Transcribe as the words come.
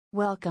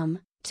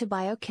Welcome to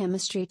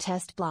Biochemistry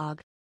Test Blog.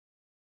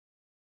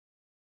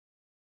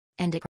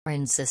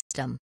 Endocrine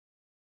system.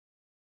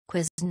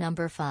 Quiz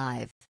number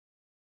 5.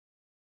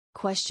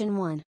 Question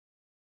 1.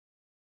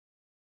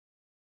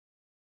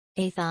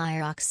 A.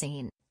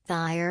 Thyroxine,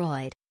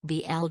 thyroid,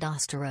 B.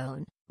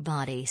 Aldosterone,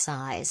 body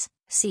size,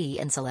 C.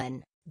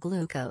 Insulin,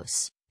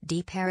 glucose,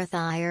 D.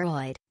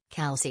 Parathyroid,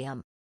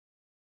 calcium.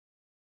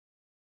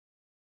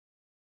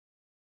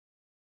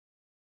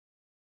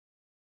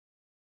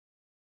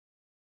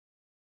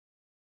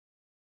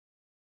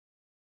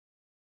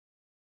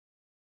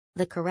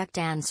 The correct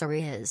answer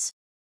is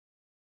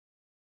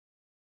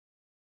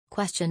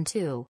Question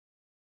 2.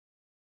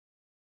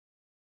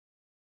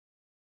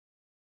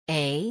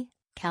 A.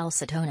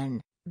 Calcitonin,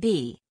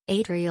 B.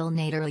 Atrial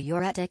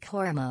natriuretic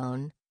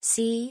hormone,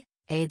 C.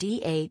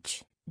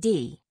 ADH,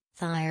 D.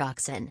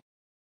 Thyroxin.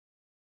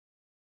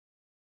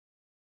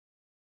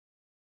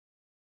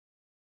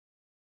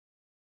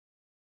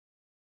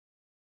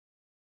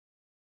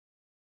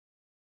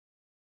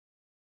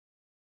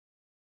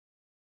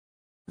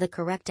 The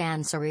correct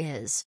answer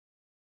is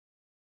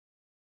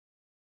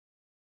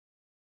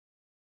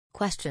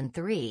Question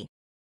 3.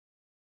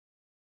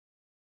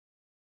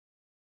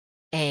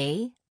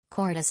 A.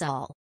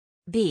 Cortisol,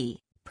 B.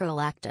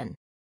 Prolactin,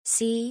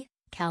 C.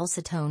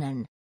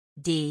 Calcitonin,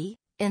 D.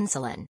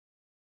 Insulin.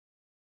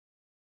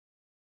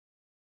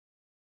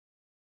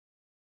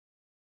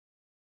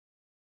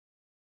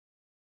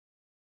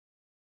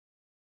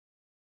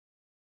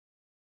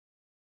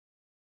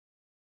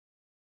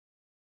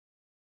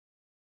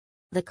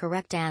 The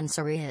correct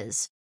answer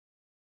is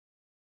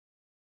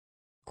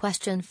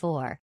Question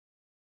 4.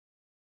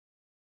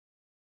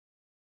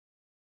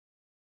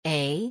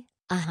 A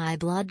high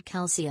blood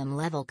calcium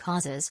level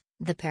causes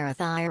the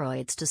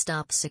parathyroids to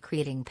stop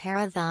secreting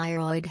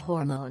parathyroid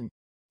hormone.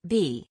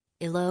 B.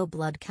 A low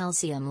blood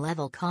calcium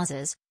level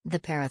causes the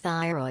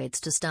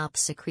parathyroids to stop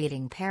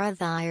secreting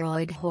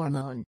parathyroid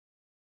hormone.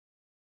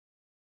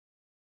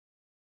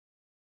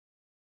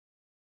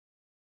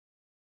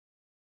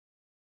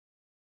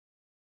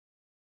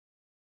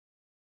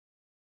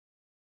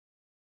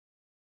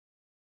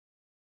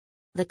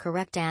 The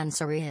correct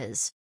answer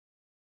is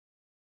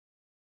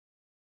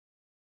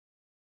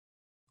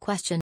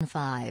Question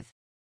 5.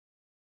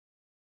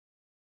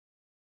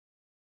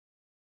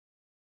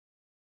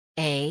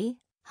 A.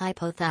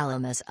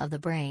 Hypothalamus of the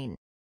brain.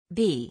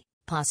 B.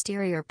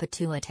 Posterior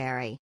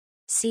pituitary.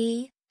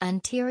 C.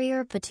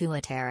 Anterior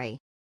pituitary.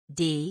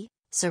 D.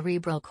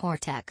 Cerebral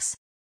cortex.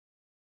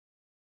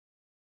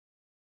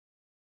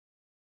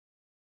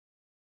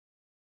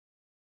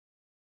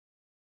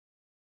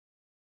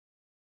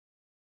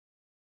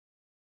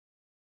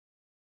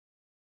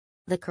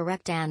 The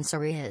correct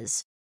answer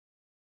is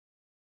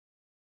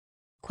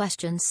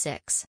Question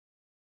 6.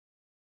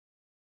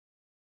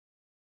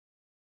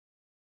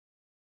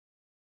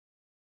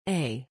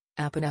 A.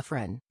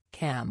 Epinephrine,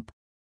 CAMP.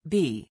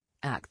 B.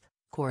 ACT,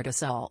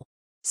 cortisol.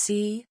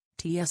 C.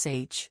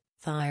 TSH,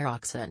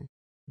 thyroxin.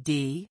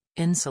 D.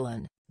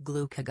 Insulin,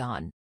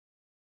 glucagon.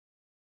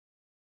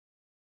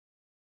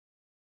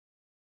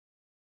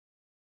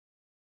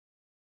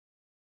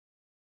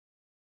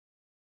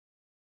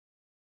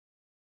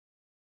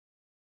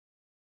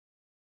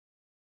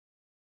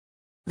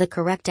 The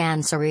correct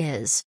answer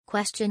is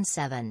Question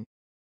 7.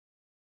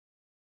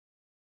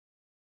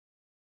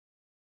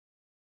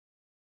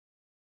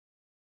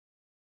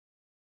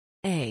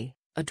 A.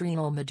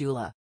 Adrenal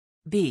medulla.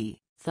 B.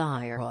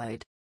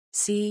 Thyroid.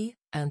 C.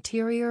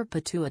 Anterior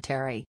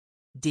pituitary.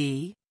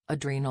 D.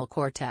 Adrenal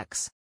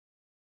cortex.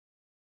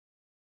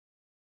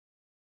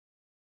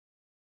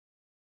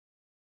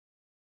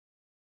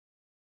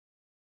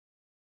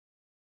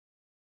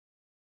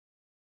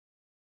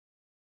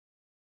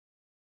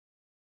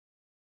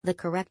 The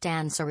correct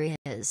answer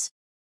is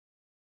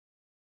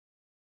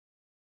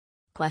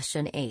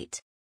Question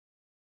 8.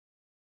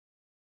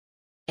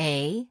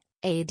 A.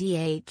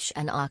 ADH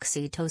and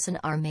oxytocin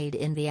are made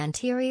in the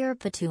anterior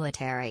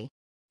pituitary.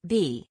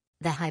 B.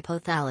 The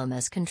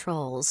hypothalamus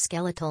controls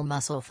skeletal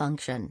muscle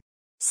function.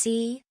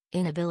 C.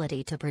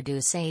 Inability to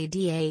produce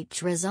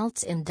ADH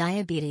results in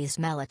diabetes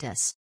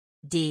mellitus.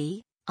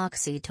 D.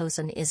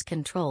 Oxytocin is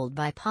controlled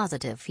by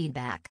positive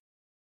feedback.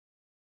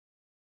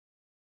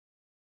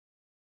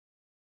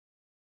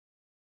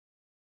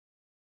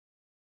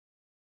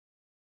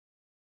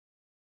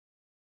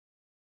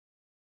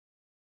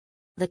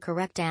 The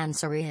correct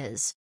answer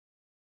is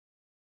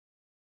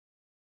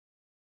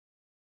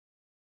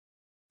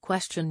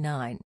Question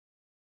 9.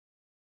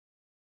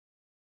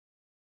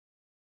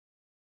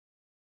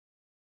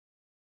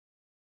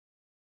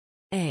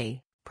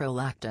 A.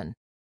 Prolactin.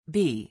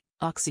 B.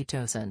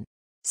 Oxytocin.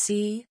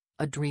 C.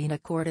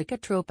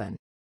 Adrenocorticotropin.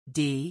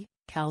 D.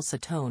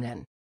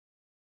 Calcitonin.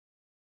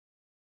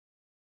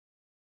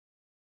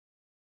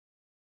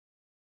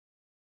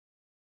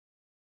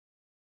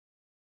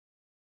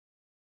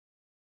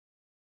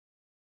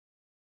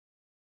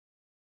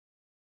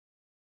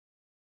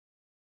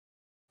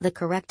 The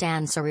correct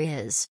answer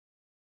is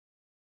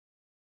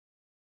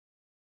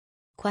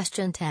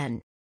Question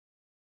 10.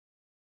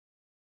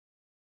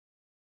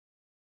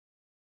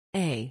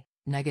 A.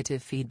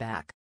 Negative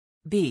feedback.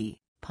 B.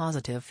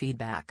 Positive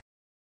feedback.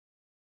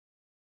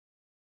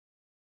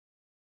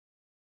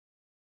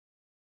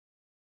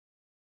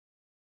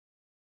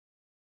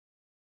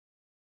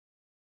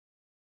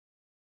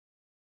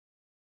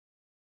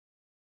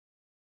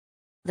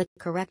 The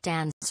correct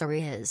answer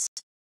is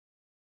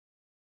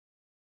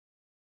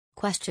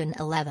question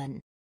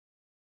 11.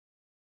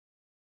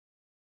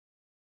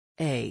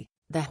 A.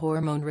 The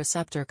hormone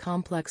receptor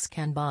complex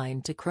can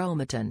bind to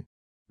chromatin.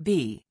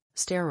 B.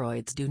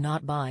 Steroids do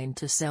not bind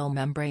to cell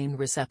membrane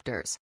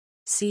receptors.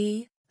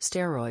 C.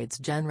 Steroids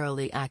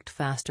generally act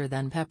faster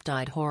than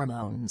peptide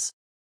hormones.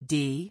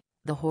 D.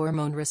 The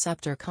hormone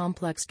receptor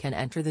complex can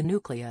enter the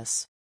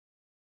nucleus.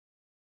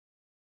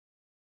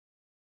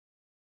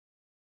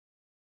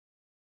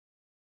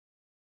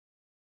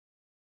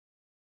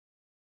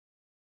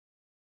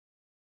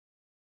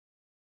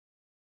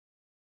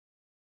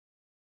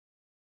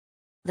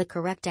 The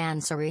correct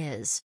answer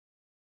is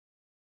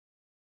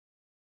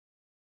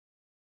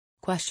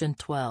question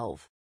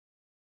 12.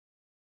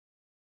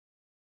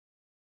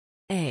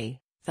 A.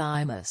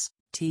 Thymus,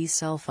 T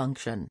cell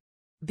function.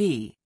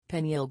 B.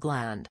 Pineal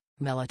gland,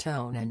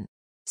 melatonin.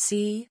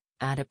 C.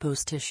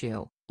 Adipose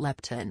tissue,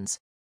 leptins.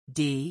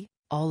 D.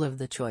 All of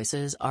the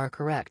choices are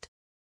correct.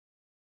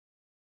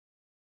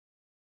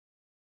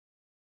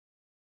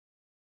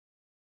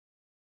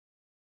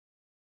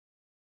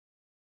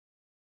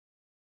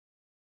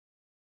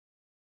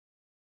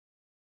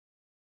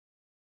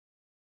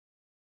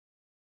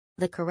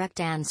 The correct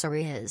answer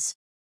is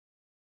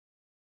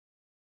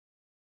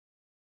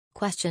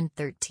question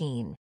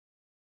 13.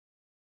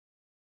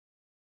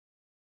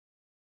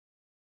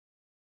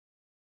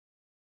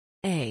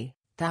 A.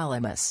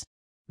 Thalamus.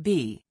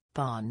 B.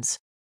 Pons.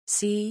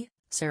 C.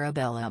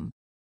 Cerebellum.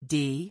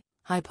 D.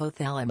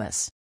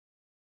 Hypothalamus.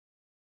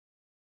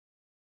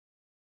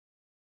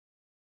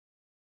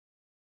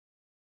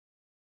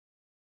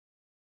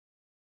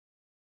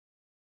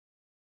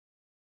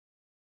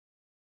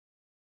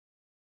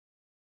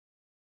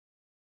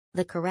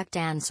 The correct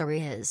answer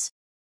is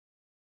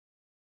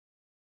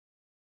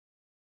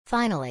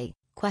finally,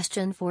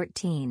 question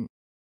 14.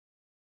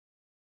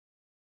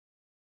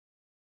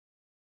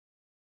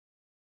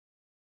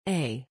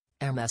 A.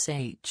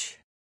 MSH.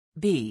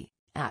 B.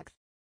 ACT.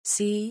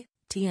 C.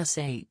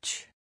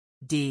 TSH.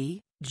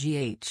 D.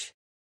 GH.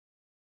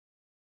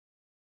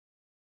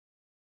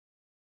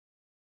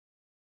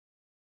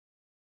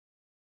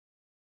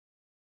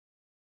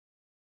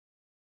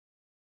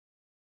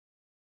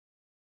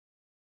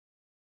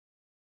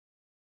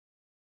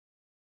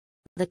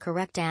 The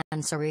correct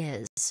answer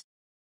is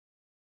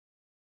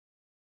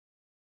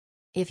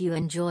if you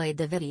enjoyed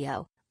the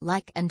video,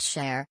 like and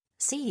share.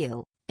 See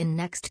you in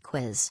next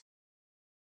quiz.